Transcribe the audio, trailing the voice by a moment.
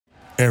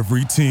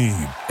Every team,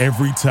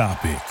 every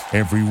topic,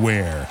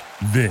 everywhere.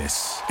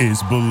 This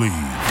is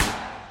Believe.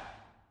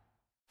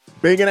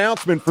 Big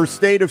announcement for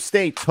State of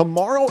State.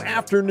 Tomorrow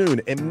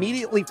afternoon,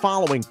 immediately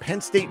following Penn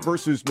State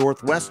versus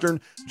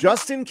Northwestern,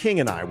 Justin King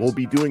and I will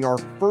be doing our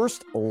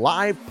first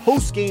live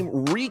post-game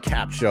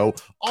recap show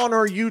on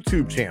our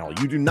YouTube channel.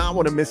 You do not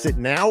want to miss it.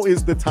 Now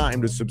is the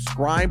time to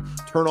subscribe,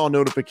 turn on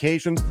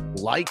notifications,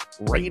 like,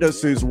 rate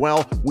us as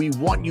well. We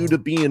want you to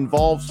be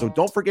involved, so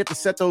don't forget to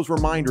set those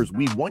reminders.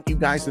 We want you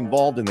guys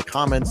involved in the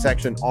comment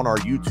section on our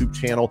YouTube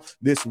channel.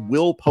 This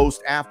will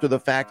post after the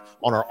fact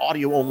on our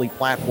audio-only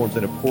platforms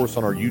and, of course,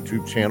 on our YouTube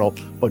channel,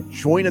 but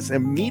join us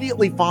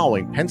immediately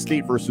following Penn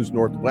State versus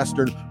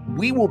Northwestern.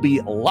 We will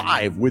be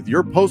live with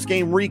your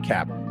post-game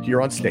recap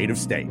here on State of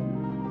State.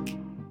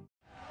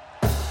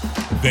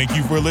 Thank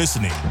you for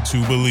listening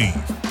to Believe.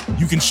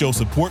 You can show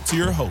support to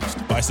your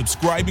host by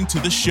subscribing to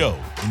the show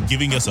and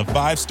giving us a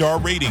 5-star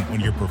rating on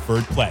your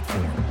preferred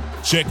platform.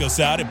 Check us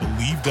out at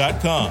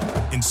Believe.com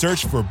and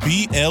search for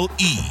BLEAV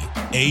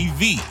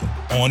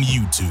on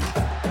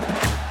YouTube.